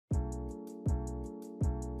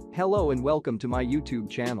Hello and welcome to my YouTube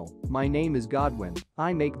channel. My name is Godwin.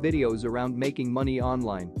 I make videos around making money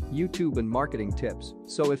online, YouTube and marketing tips.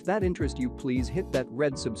 So if that interests you, please hit that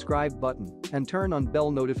red subscribe button and turn on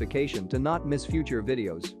bell notification to not miss future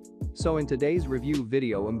videos. So in today's review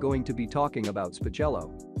video I'm going to be talking about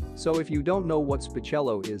Speechelo. So if you don't know what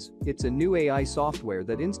Speechelo is, it's a new AI software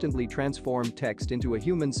that instantly transforms text into a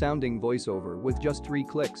human-sounding voiceover with just 3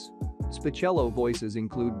 clicks. Speechelo voices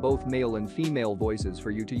include both male and female voices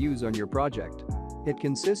for you to use on your project. It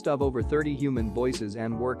consists of over 30 human voices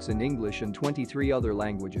and works in English and 23 other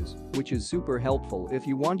languages, which is super helpful if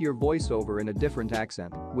you want your voiceover in a different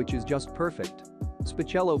accent, which is just perfect.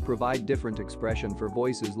 Speechelo provide different expression for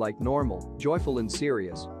voices like normal, joyful and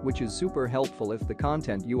serious, which is super helpful if the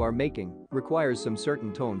content you are making requires some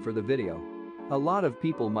certain tone for the video. A lot of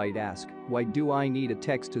people might ask, why do I need a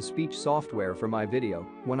text-to-speech software for my video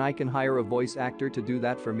when I can hire a voice actor to do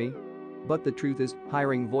that for me? But the truth is,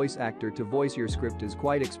 hiring voice actor to voice your script is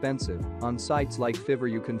quite expensive. On sites like Fiverr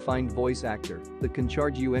you can find voice actor that can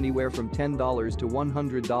charge you anywhere from $10 to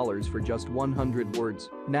 $100 for just 100 words.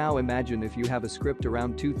 Now imagine if you have a script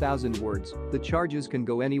around 2,000 words, the charges can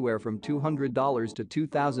go anywhere from $200 to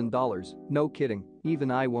 $2,000, no kidding.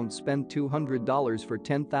 Even I won't spend $200 for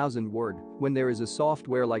 10,000 word when there is a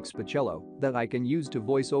software like Speechelo that I can use to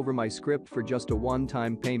voice over my script for just a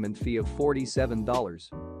one-time payment fee of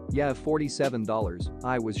 $47. Yeah, $47.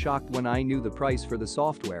 I was shocked when I knew the price for the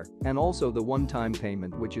software and also the one-time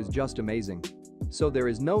payment, which is just amazing. So there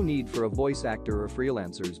is no need for a voice actor or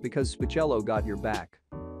freelancers because Speechelo got your back.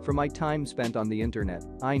 For my time spent on the internet,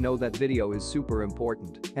 I know that video is super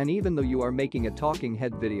important, and even though you are making a talking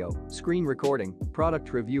head video, screen recording,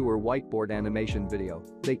 product review or whiteboard animation video,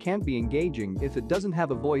 they can't be engaging if it doesn't have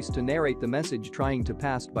a voice to narrate the message trying to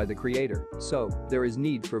pass by the creator, so there is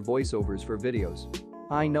need for voiceovers for videos.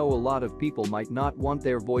 I know a lot of people might not want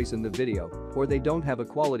their voice in the video, or they don't have a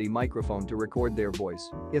quality microphone to record their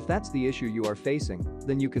voice. If that's the issue you are facing,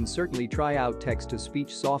 then you can certainly try out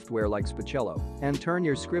text-to-speech software like Speechelo and turn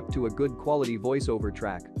your script to a good quality voiceover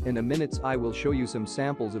track. In a minute I will show you some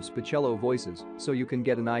samples of Speechelo voices so you can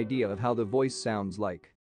get an idea of how the voice sounds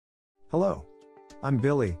like. Hello. I'm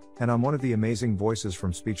Billy, and I'm one of the amazing voices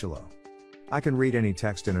from Speechelo. I can read any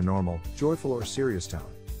text in a normal, joyful or serious tone.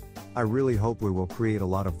 I really hope we will create a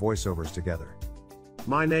lot of voiceovers together.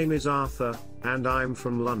 My name is Arthur, and I'm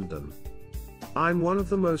from London. I'm one of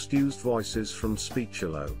the most used voices from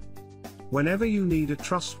Speechelo. Whenever you need a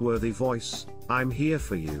trustworthy voice, I'm here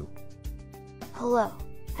for you. Hello,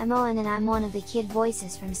 I'm Owen and I'm one of the kid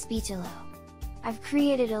voices from Speechelo. I've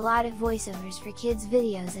created a lot of voiceovers for kids'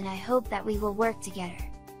 videos and I hope that we will work together.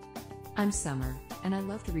 I'm Summer, and I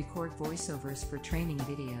love to record voiceovers for training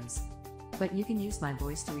videos. But you can use my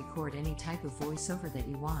voice to record any type of voiceover that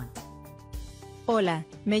you want. Hola,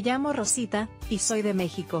 me llamo Rosita, y soy de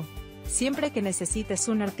México. Siempre que necesites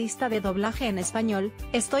un artista de doblaje en español,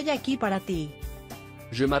 estoy aquí para ti.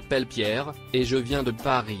 Je m'appelle Pierre, et je viens de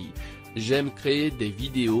Paris. J'aime créer des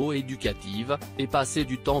vidéos éducatives et passer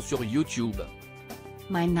du temps sur YouTube.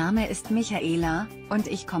 Mein Name ist Michaela, und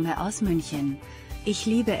ich komme aus München. Ich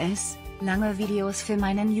liebe es, lange Videos für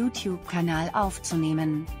meinen YouTube-Kanal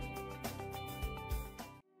aufzunehmen.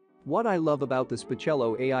 What I love about the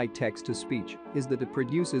Speechelo AI text-to-speech is that it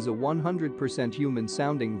produces a 100%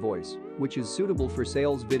 human-sounding voice, which is suitable for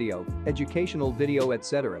sales video, educational video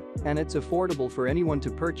etc., and it's affordable for anyone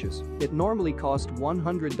to purchase. It normally costs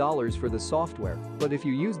 $100 for the software, but if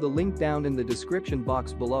you use the link down in the description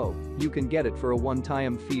box below, you can get it for a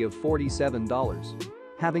one-time fee of $47.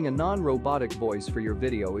 Having a non-robotic voice for your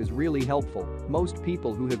video is really helpful. Most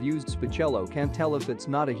people who have used Speechelo can't tell if it's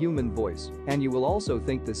not a human voice, and you will also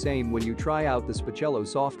think the same when you try out the Speechelo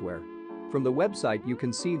software. From the website you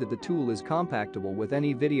can see that the tool is compatible with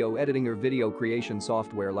any video editing or video creation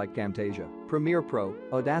software like Camtasia, Premiere Pro,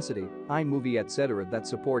 Audacity, iMovie etc. that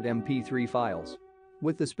support MP3 files.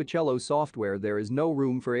 With the Speechelo software there is no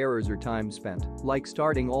room for errors or time spent, like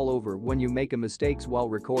starting all over when you make a mistakes while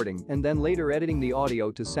recording and then later editing the audio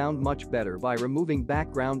to sound much better by removing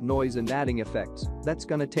background noise and adding effects. That's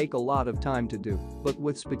gonna take a lot of time to do. But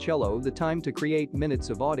with Speechelo the time to create minutes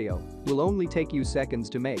of audio will only take you seconds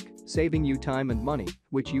to make, saving you time and money,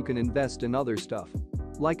 which you can invest in other stuff.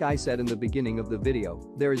 Like I said in the beginning of the video,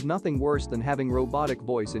 there is nothing worse than having robotic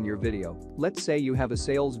voice in your video. Let's say you have a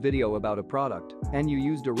sales video about a product, and you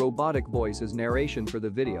used a robotic voice as narration for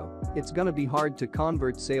the video. It's gonna be hard to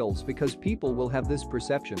convert sales because people will have this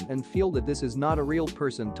perception and feel that this is not a real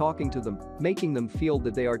person talking to them, making them feel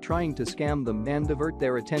that they are trying to scam them and divert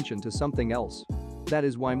their attention to something else. That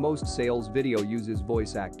is why most sales video uses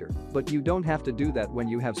voice actor, but you don't have to do that when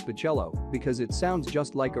you have Speechelo, because it sounds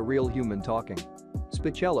just like a real human talking.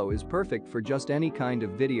 Speechelo is perfect for just any kind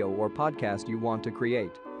of video or podcast you want to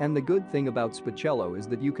create, and the good thing about Speechelo is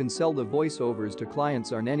that you can sell the voiceovers to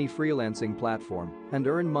clients on any freelancing platform and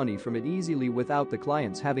earn money from it easily without the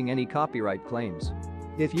clients having any copyright claims.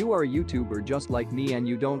 If you are a YouTuber just like me and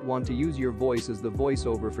you don't want to use your voice as the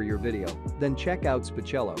voiceover for your video, then check out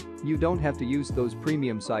Speechelo. You don't have to use those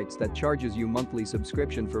premium sites that charges you monthly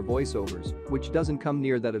subscription for voiceovers, which doesn't come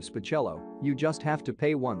near that of Speechelo. You just have to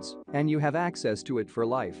pay once, and you have access to it for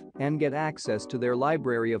life, and get access to their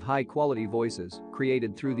library of high-quality voices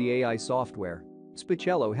created through the AI software.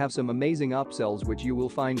 Speechelo have some amazing upsells which you will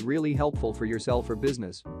find really helpful for yourself or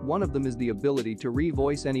business. One of them is the ability to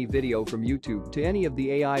re-voice any video from YouTube to any of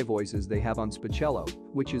the AI voices they have on Speechelo,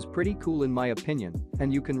 which is pretty cool in my opinion,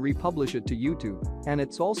 and you can republish it to YouTube, and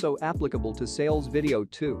it's also applicable to sales video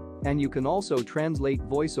too, and you can also translate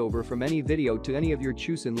voiceover from any video to any of your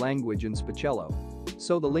chosen language in Speechelo.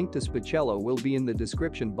 So the link to Speechelo will be in the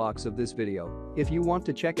description box of this video if you want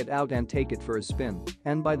to check it out and take it for a spin.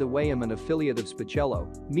 And by the way, I'm an affiliate of Speechelo,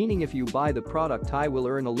 meaning if you buy the product I will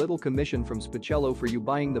earn a little commission from Speechelo for you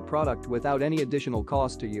buying the product without any additional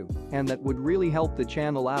cost to you, and that would really help the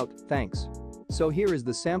channel out, thanks. So here is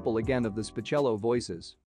the sample again of the Speechelo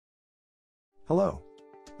voices. Hello.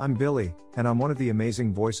 I'm Billy, and I'm one of the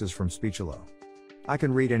amazing voices from Speechelo. I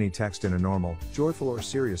can read any text in a normal, joyful or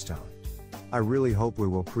serious tone. I really hope we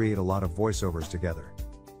will create a lot of voiceovers together.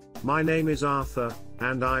 My name is Arthur,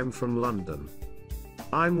 and I'm from London.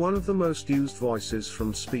 I'm one of the most used voices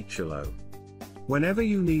from Speechelo. Whenever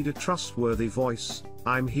you need a trustworthy voice,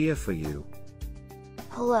 I'm here for you.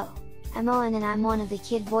 Hello, I'm Owen and I'm one of the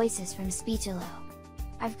kid voices from Speechelo.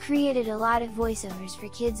 I've created a lot of voiceovers for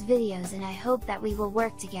kids' videos and I hope that we will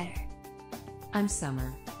work together. I'm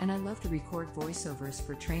Summer, and I love to record voiceovers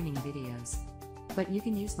for training videos. But you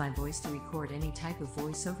can use my voice to record any type of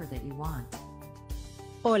voiceover that you want.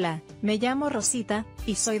 Hola, me llamo Rosita,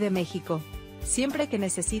 y soy de México. Siempre que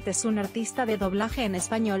necesites un artista de doblaje en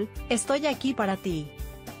español, estoy aquí para ti.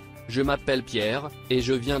 Je m'appelle Pierre, et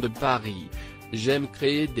je viens de Paris. J'aime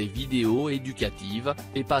créer des vidéos éducatives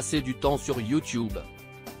et passer du temps sur YouTube.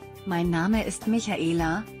 Mein Name ist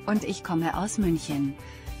Michaela, und ich komme aus München.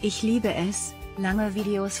 Ich liebe es, lange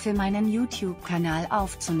Videos für meinen YouTube-Kanal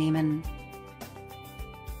aufzunehmen.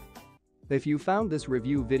 If you found this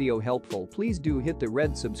review video helpful, please do hit the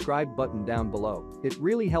red subscribe button down below. It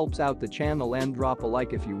really helps out the channel, and drop a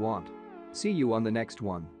like if you want. See you on the next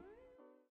one.